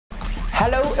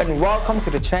Hello and welcome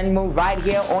to the Trend Mode right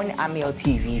here on Amiel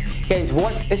TV. Here's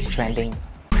what is trending.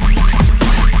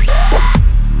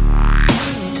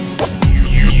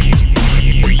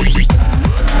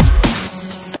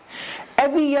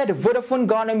 Every year, the Vodafone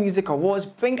Ghana Music Awards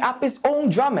bring up its own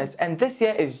drummers, and this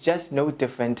year is just no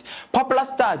different. Popular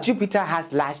star Jupitar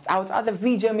has lashed out at the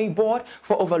VGMA board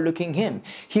for overlooking him.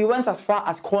 He went as far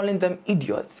as calling them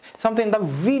idiots, something that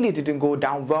really didn't go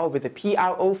down well with the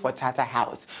PRO for Tata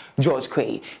House, George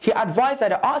Quaye. He advised that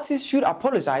the artist should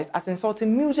apologize as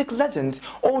insulting music legends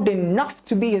old enough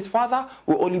to be his father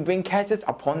will only bring curses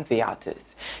upon the artist.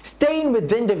 Staying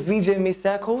within the VGMA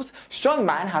circles,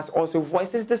 Strongman has also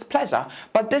voiced his displeasure,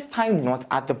 but this time not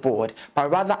at the board, but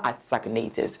rather at SAC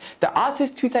natives. The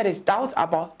artist tweeted his doubts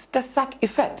about the SAC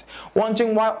effect,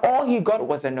 wondering why all he got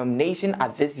was a nomination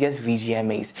at this year's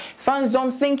VGMAs. Fans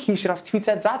don't think he should have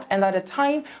tweeted that, and that the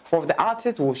time for the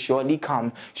artist will surely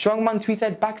come. Strongman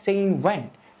tweeted back saying,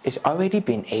 when? It's already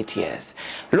been 8 years.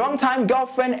 Longtime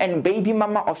girlfriend and baby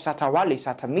mama of Shatawale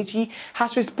Shatamichi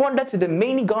has responded to the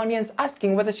many Ghanaians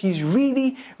asking whether she's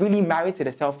really married to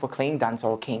the self-proclaimed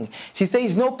dancehall king. She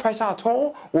says no pressure at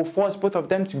all will force both of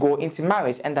them to go into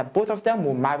marriage, and that both of them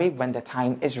will marry when the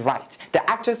time is right. The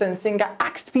actress and singer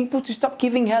asked people to stop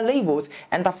giving her labels,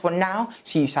 and that for now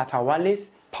she is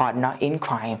Shatawale's partner in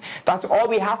crime. That's all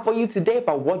we have for you today,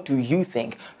 but what do you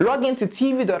think? Log into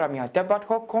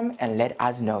tv.amiel.com and let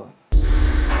us know.